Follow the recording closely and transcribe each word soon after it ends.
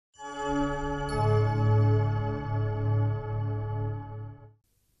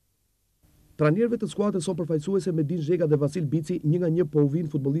Trajnerëve të skuadrës sonë përfaqësuese Medin Zhega dhe Vasil Bici 1-1 po u vinë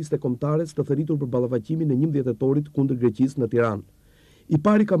futbollistë e kombëtares të thirritur për ballafaqimin në 11 Tetorit kundër Greqisë në Tiranë. I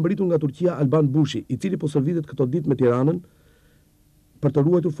pari ka mbërritur nga Turqia Alban Bushi, i cili po stërvitet këto ditë me Tiranën për të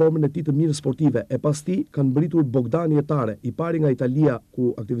ruajtur formën e tij të mirë sportive. E pas tij kanë mbërritur Bogdani Etare, i pari nga Italia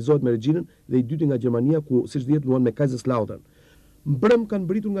ku aktivizohet me regjinën dhe i dyti nga Gjermania ku siç dihet luan me Kaiserslautern. Mbrëm kanë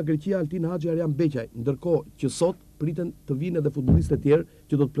mbërritur nga Greqia Altin Haxhi Arian Beqaj, ndërkohë që sot priten të vinë edhe futbollistë e tjerë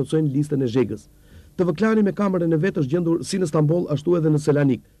që do të plotësojnë listën e Zhegës. Klani me kamerën e vetë është gjendur si në Stamboll ashtu edhe në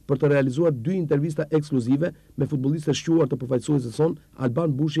Selanik për të realizuar 2 intervista ekskluzive me futbollistë e shquar të përfaqësuesve son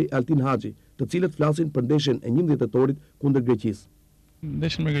Alban Bushi e Altin Haxhi, të cilët flasin për ndeshjen e 11 Tetorit kundër Greqisë.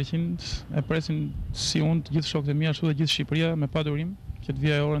 Ndeshjen me Greqinë e presin si unë të gjithë shokët e mi ashtu dhe gjithë Shqipëria me padurim që të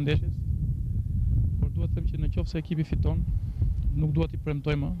vijë ora ndeshjes. Por duhet të them që nëse ekipi fiton, nuk dua t'i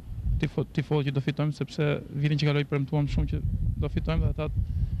premtoj më tifozët që do fitojmë sepse vitin që kaloi premtuam shumë që do fitojmë dhe ata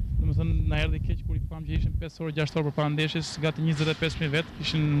domethënë na erdhi keq kur i pam që ishin 5 orë 6 orë përpara ndeshjes, gati 25000 vet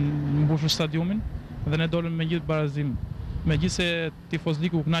kishin mbushur stadiumin dhe ne dolëm me gjithë barazim. Megjithse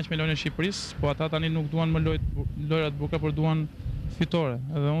tifozliku u kënaq me lojën e Shqipërisë, po ata tani nuk duan më lojra të bukura, por duan fitore.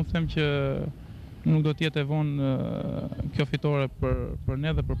 Edhe unë them që nuk do të jetë e vonë kjo fitore për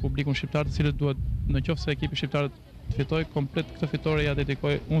ne dhe për publikun shqiptar, të cilët duhet nëse ekipi shqiptar të fitoj komplet këtë fitore ja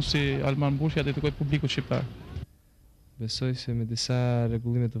dedikoj unë si Alban Bushi ja dedikoj publikut shqiptar. Besoj se me disa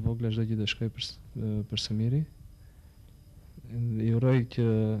rregullime të vogla çdo gjë do shkojë për së miri. I uroj që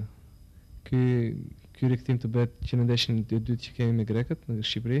ky rikthim të bëhet që në ndeshjen e dytë që kemi me grekët në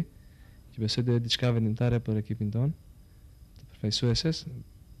Shqipëri, që besoj të jetë diçka vendimtare për ekipin tonë, të përfaqësueses,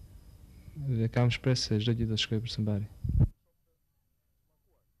 dhe kam shpresë se çdo gjë do të shkojë për së miri.